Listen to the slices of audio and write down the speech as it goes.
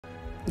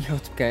Yo,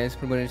 what's up guys,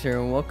 here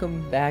and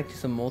welcome back to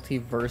some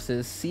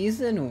Multiversus.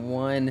 Season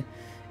 1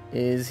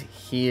 is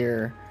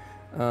here.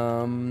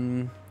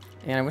 And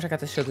I wish I got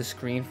to show the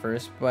screen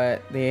first,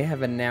 but they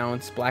have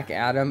announced Black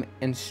Adam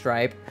and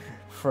Stripe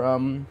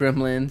from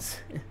Gremlins.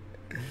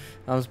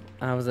 I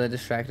was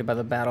distracted by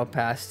the battle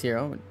pass here.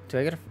 Oh, do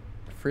I get a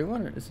free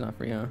one? Or it's not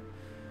free, huh?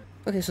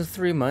 Okay, so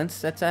 3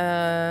 months. That's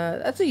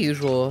a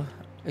usual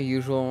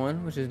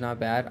one, which is not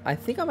bad. I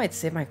think I might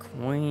save my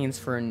coins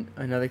for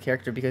another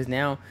character because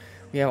now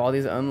we have all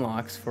these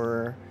unlocks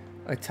for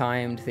a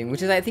timed thing,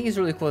 which is, I think, is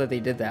really cool that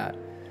they did that.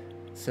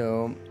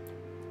 So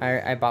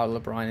I bought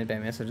LeBron and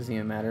Batman, so it doesn't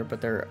even matter,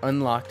 but they're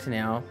unlocked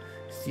now.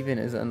 Steven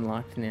is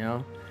unlocked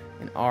now,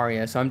 and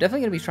Arya. So I'm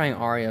definitely gonna be trying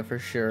Arya for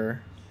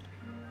sure.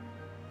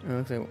 It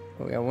looks like,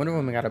 oh yeah, Wonder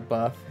Woman got a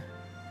buff,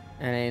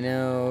 and I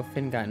know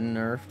Finn got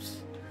nerfed.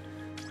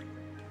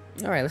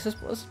 All right,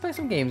 let's play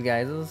some games,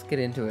 guys. Let's get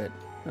into it.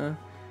 We're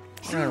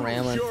not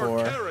rambling for.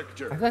 I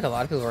feel like a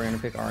lot of people are gonna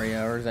pick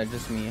Arya, or is that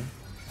just me?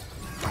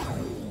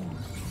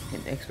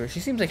 An expert. She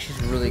seems like she's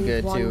really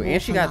good too,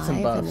 and she got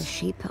some buffs.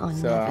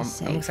 So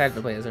I'm excited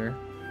to play as her.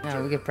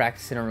 Yeah, we get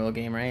practice in a real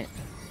game, right?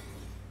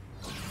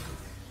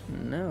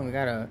 No, we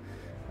got a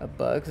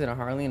Bugs and a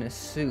Harley and a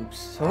Soups.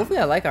 So hopefully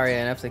I like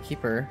Arya enough to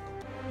keep her.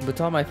 But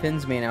to all my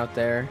Finns main out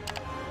there,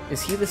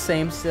 is he the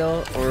same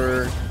still,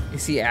 or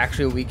is he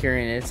actually weaker?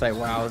 And it's like,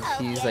 wow,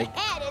 he's like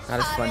not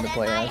as fun to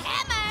play as.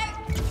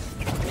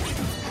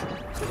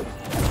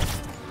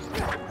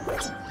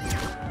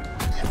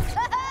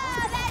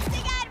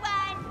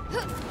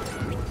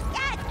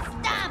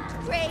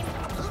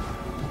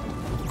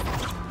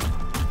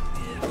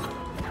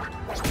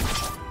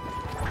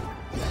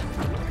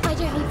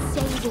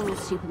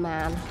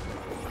 Superman.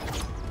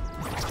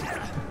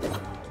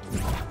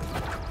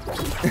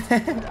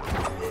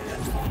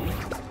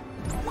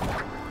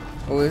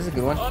 Oh, this is a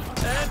good one.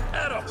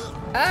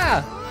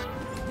 Ah!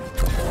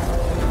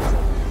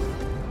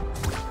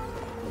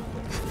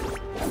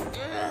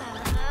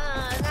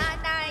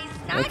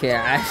 Okay,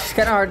 it's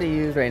kind of hard to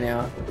use right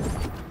now.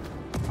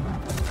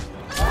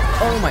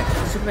 Oh my!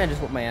 Superman just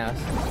whooped my ass.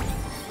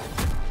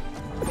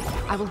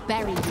 I will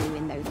bury you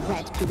in those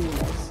red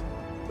bloomers.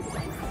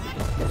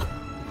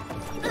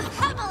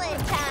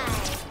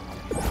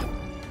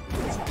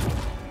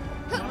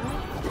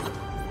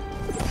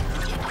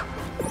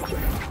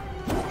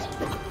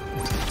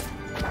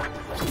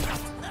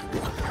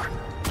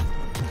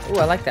 Ooh,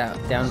 I like that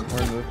downward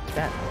move.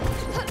 That.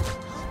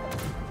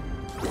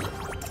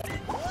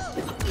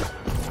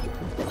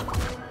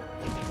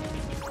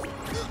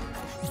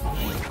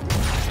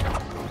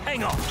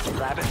 Hang on,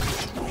 rabbit.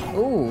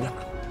 Ooh.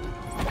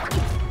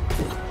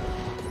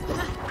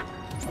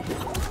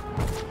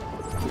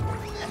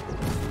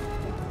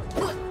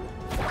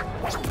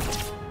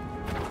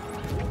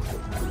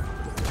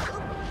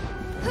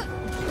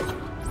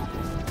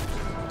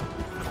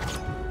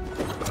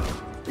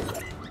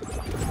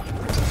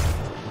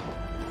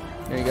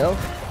 There you go.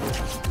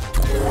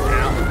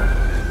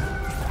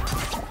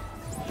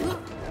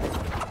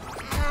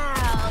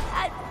 Ow,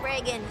 that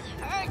friggin'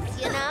 hurts,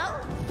 you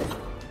know?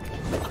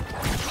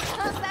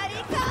 Somebody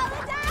call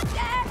the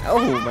doctor!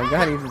 Oh my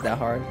god, he did that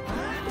hard.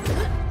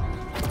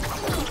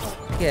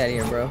 Get out of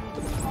here, bro.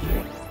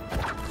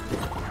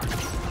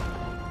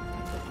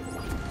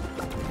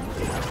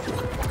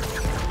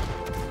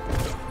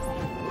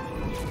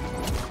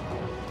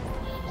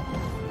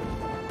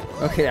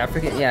 Okay, I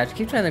forget. Yeah,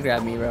 keep trying to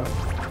grab me, bro.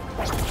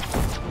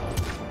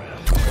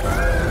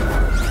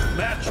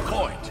 Match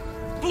point.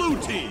 Blue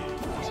team.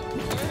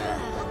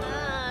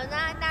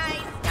 Not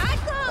nice. Not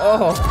cool.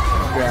 Oh,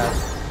 grab.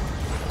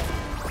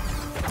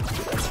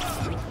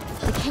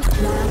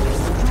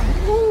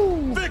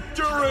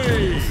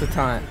 Victory! What's the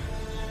taunt?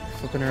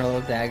 Flipping her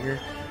little dagger.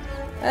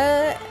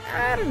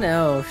 I don't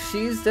know.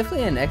 She's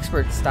definitely an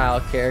expert style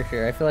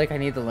character. I feel like I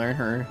need to learn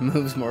her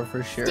moves more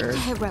for sure. Stick to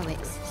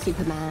heroics,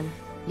 Superman.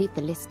 Leave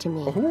the list to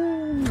me.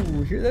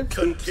 Oh, hear that?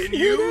 Continue.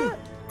 Hear that?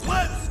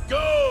 Let's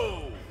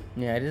go!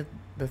 Yeah, I did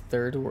the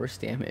 3rd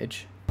worst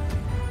damage.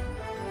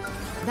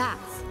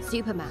 That's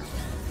Superman.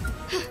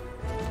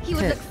 He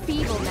would look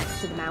feeble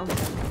next to the mountain.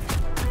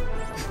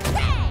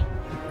 Hey!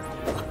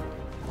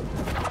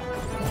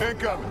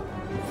 Incoming.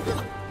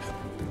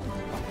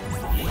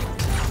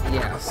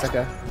 Yeah,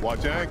 sucker.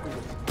 Watch ankle.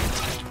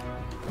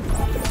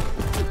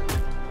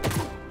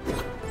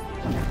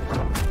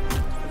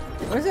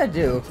 What does that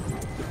do?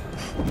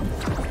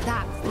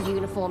 That's the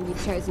uniform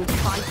you've chosen to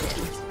fight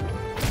in.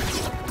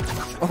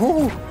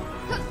 Oh!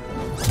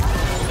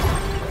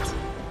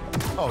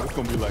 Oh, it's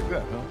gonna be like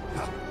that, huh?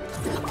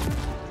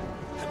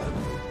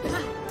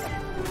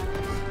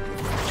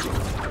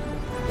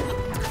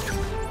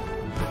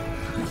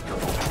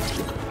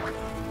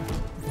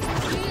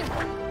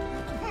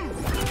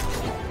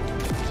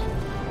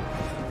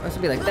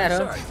 Must be like that, huh?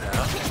 Sorry,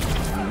 pal.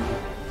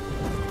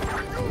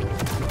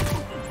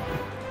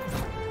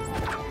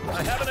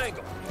 I have an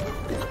angle.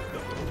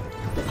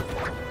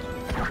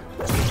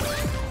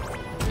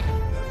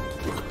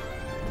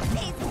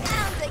 These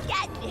sounds are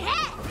getting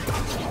hit!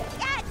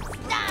 God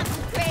stop,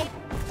 creep!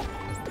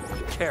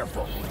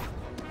 careful.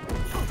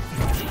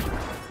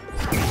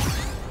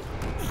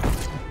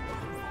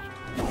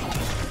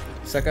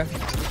 Sucker.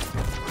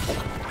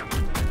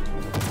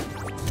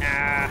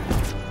 Ah.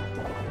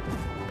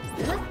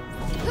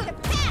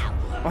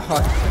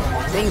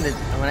 Oh, dang,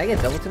 when I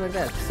get double teamed like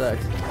that, it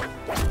sucks.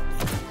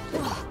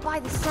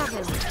 By the 7.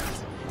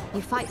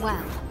 You fight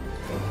well.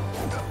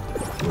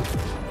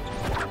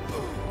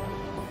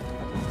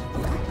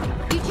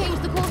 You change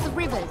the course of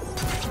rivers.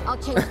 I'll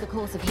change the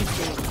course of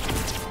history.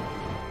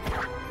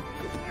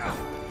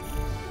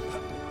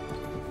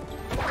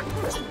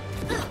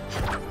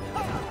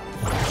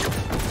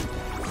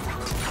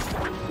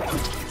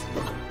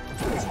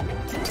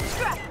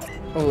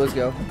 Oh, let's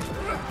go.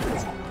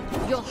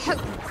 You're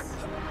hopeless.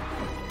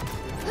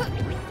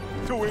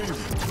 Too easy.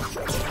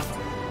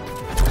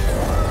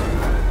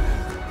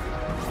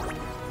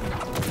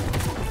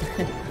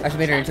 I should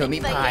made her into a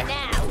meat pie.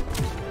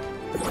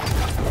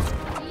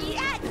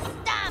 Yes,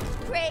 stop,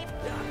 grape.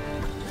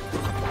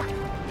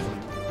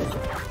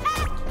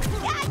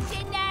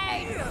 Gotcha,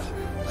 nerd.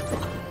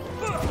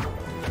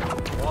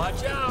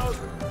 Watch out!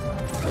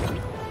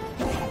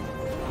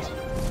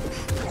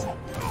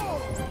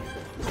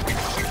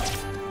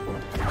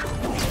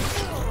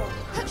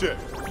 Check.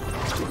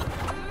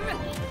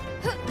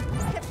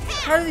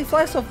 How does he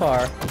fly so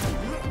far?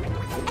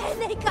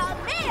 And they call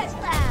me a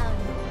clown.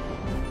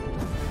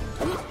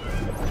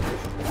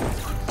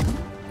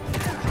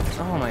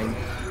 Oh my,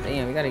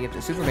 damn, we gotta get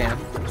to Superman.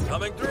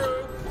 Coming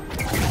through.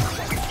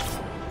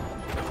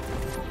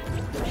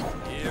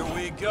 Here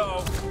we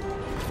go.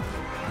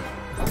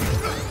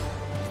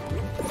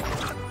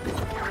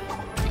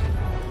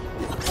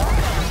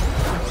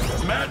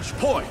 Match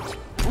point.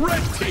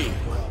 Red team.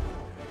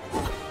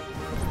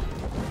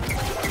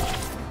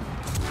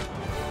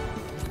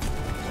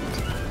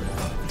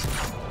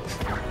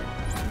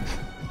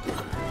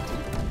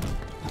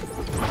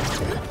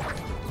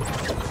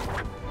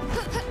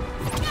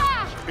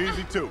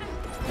 Easy too.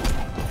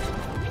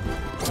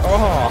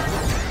 Oh,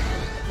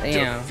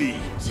 damn. Defeat.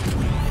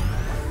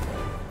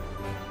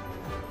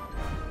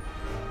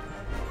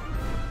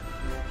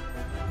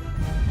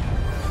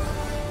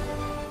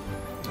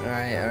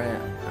 Alright.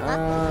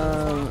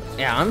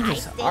 Yeah,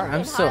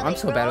 I'm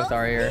so bad with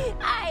Arya.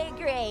 I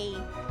agree.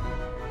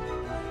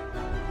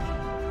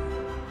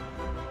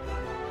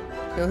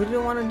 Yo, who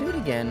didn't want to do it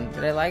again?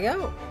 Did I lag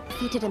out?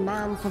 Defeated a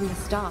man from the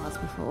stars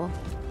before.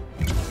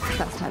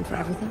 First time for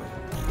everything.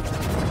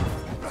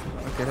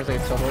 Okay, that's like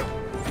a solo.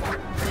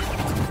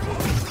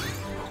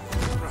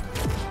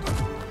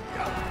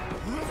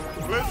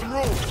 Let's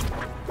roll.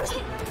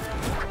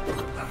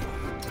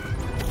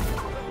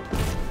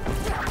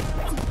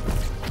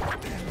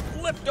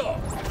 Lift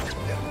off.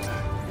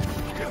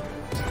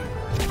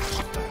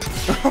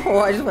 Oh,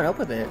 I just went up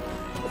with it.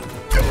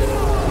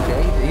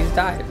 Okay, he's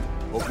died.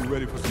 Hope you're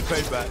ready for some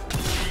payback.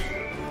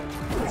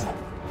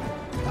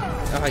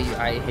 Oh,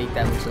 I hate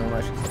that move so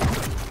much.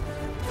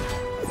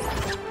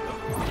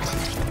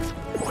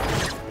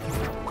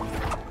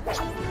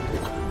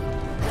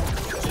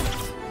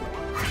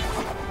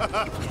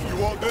 You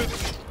want this?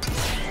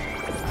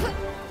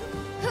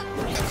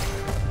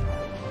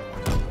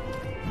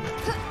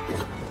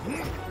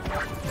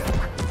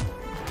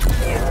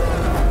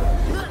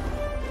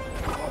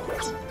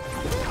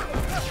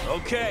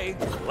 Okay,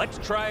 let's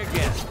try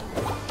again.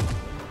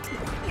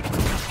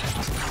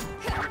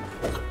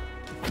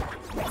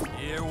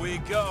 Here we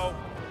go.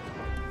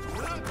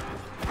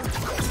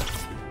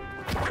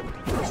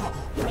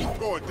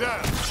 Going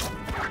down.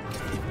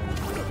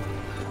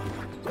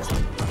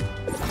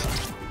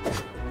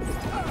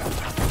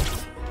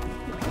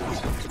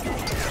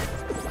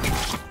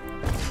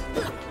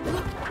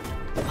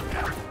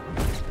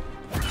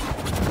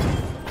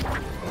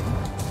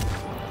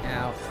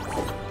 Ow.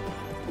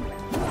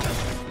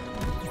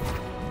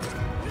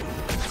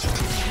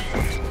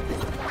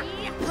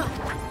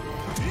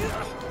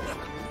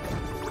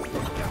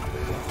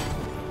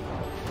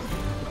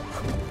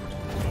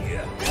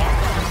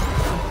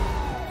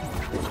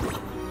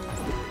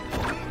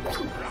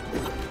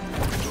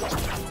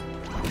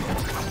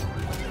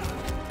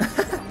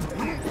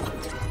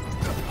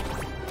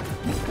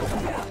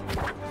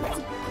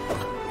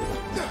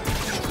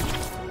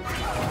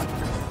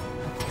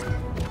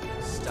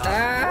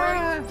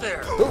 Right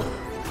there.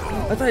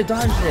 I thought I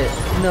dodged it.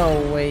 No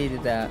way he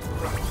did that.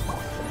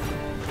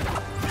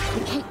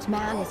 The caked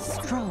man is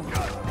strong.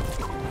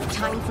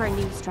 Time for a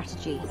new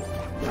strategy.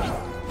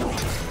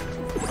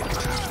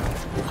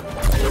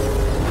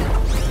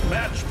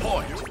 Match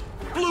point.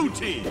 Blue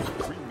team.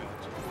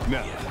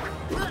 Now.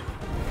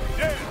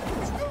 Yeah.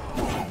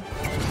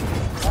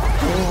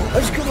 I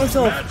just killed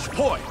myself. Match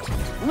point.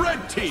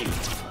 Red team.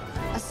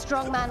 A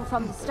strong man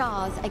from the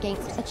stars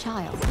against a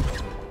child.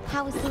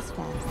 How is this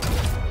fair?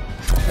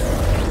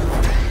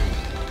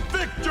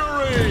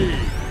 Victory.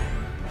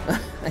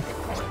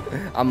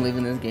 I'm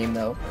leaving this game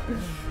though.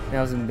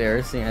 That was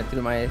embarrassing. I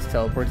threw my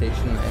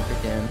teleportation and I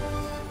freaking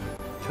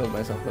killed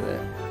myself with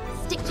it.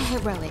 Stick to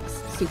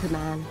heroics,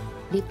 Superman.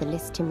 Leave the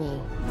list to me.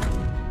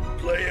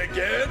 Play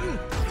again.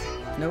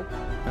 Nope.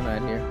 I'm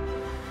out here.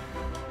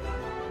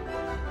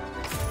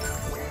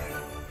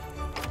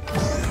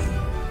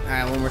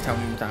 Alright, one more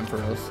time for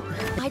reals.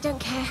 I don't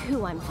care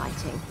who I'm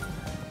fighting.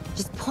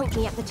 Just point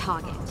me at the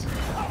target.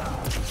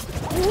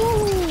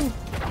 Woo!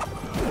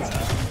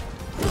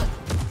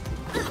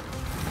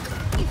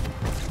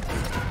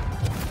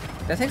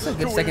 That takes a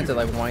good second to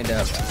like wind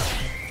up.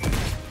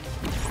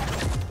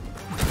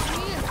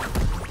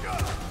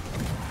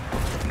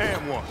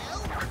 And one.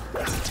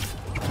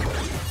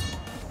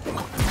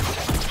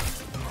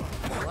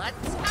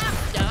 What's up,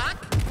 Doc?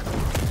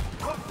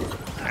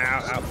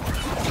 Ow, ow.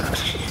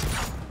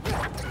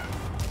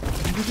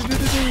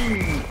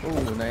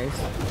 Oh, nice.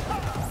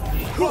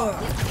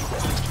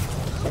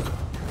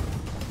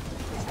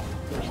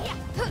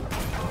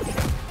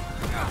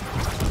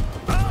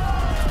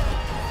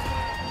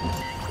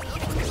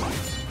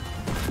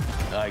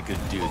 I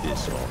could do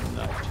this all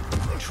night.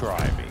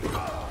 Try me.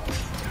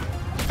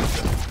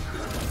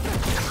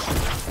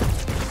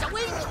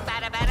 Swing,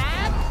 bada.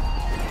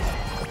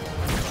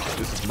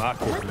 This is my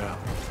court now.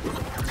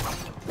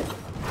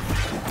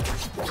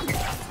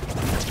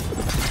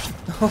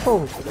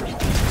 Oh!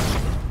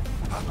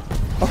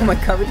 Oh my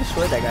god, we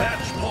destroyed that guy.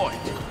 Match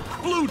point.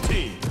 Blue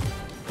team.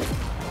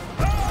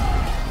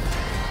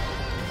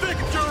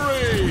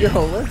 Victory!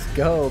 Yo, let's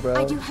go, bro.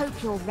 I do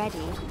hope you're ready.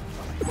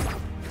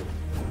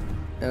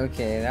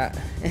 Okay, that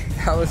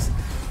was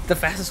the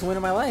fastest win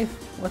of my life.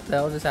 What the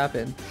hell just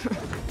happened?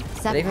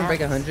 Did they even break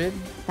 100?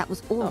 That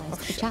was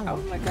almost the Oh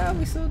challenge. my god,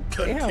 we still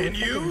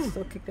Continue? we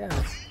still kicked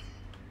ass.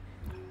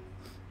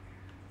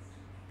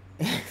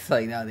 It's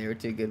like, no, they were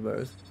too good,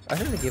 bros. I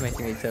was gonna give my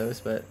teammate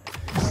toast, but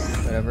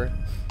whatever.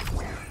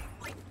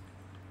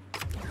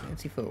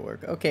 Fancy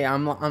footwork. Okay,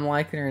 I'm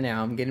liking her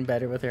now. I'm getting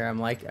better with her. I'm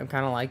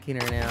kind of liking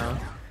her now.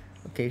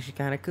 Okay, she's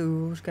kind of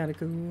cool. She's kind of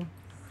cool.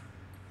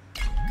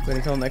 But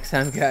until next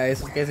time,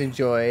 guys, if you guys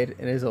enjoyed,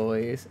 and as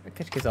always, I'll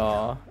catch you guys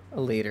all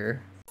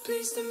later.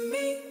 Pleased to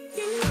meet